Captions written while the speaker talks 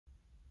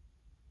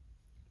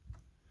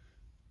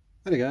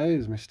Hey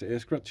guys, Mr. A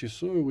Scratcher.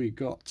 So we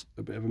got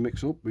a bit of a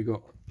mix up. We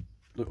got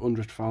the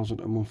 100,000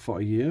 a month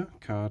for a year,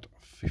 card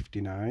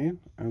 59,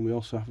 and we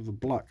also have the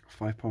black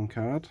 £5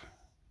 card,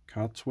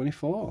 card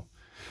 24.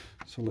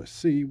 So let's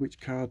see which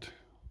card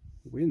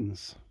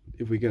wins,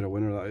 if we get a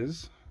winner, that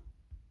is.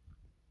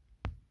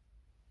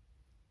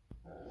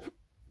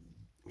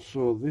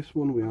 So this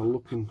one we are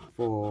looking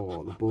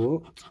for the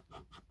boat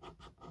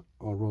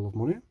or roll of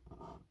money.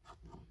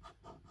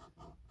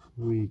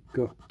 We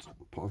got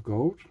pot of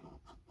gold,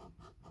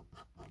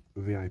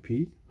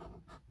 VIP,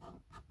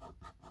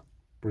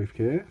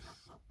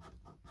 briefcase,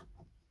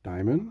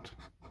 diamond,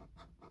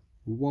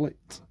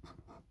 wallet,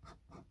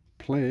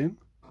 plane,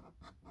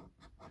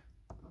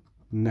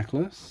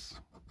 necklace,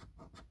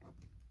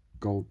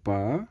 gold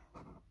bar,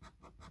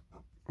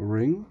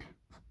 ring,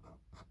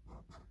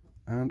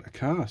 and a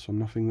car. So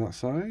nothing that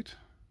side.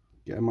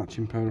 Get a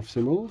matching pair of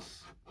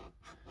symbols,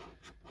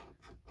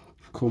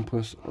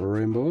 compass,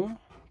 rainbow,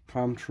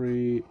 palm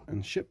tree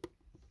and ship.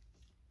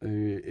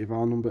 If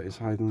our number is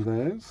higher than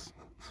theirs,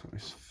 so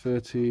it's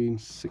 13,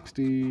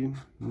 16,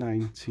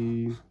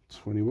 19,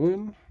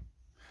 21,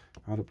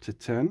 add up to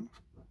 10,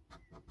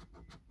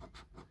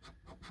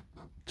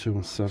 2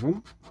 and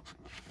 7,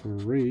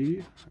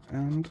 3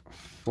 and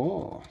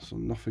 4. So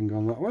nothing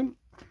on that one.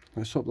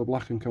 Let's hope the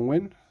black one can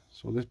win.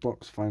 So this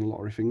box, find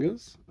lottery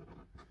fingers.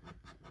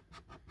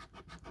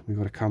 We've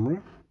got a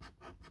camera,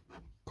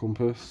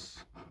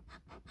 compass,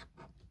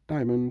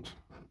 diamond,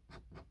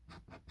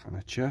 and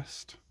a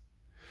chest.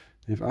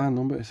 If our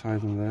number is higher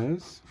than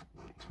theirs,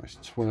 so it's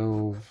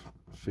 12,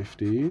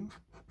 15,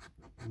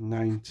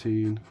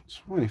 19,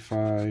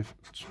 25,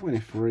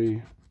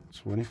 23,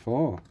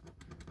 24.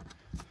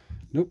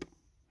 Nope.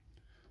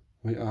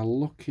 We are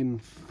looking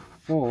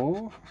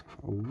for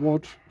a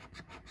wad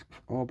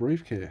or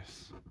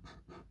briefcase.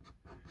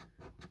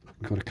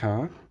 We've got a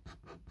car,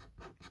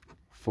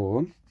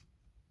 phone,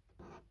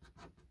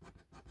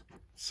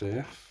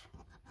 safe,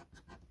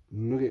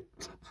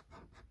 nugget,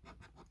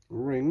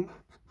 ring,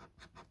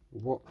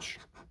 watch,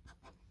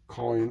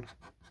 coin,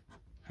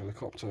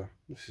 helicopter.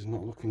 This is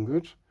not looking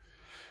good.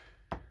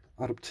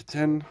 Add up to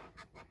 10.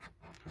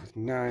 That's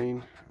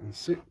 9 and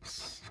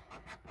 6,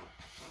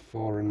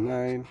 4 and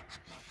 9,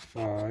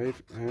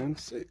 5 and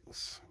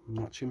 6.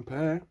 Matching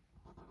pair.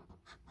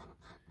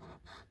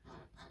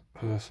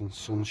 Person,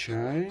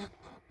 sunshine,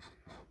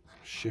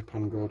 ship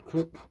and gold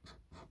cup,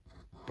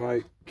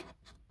 bike,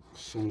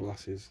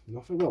 sunglasses.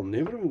 Nothing. Well,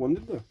 neither of them won,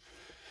 did they?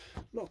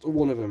 Not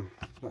one of them.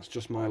 That's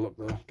just my luck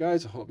though.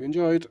 Guys, I hope you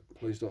enjoyed.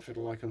 Please don't forget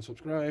to like and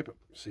subscribe.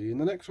 See you in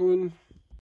the next one.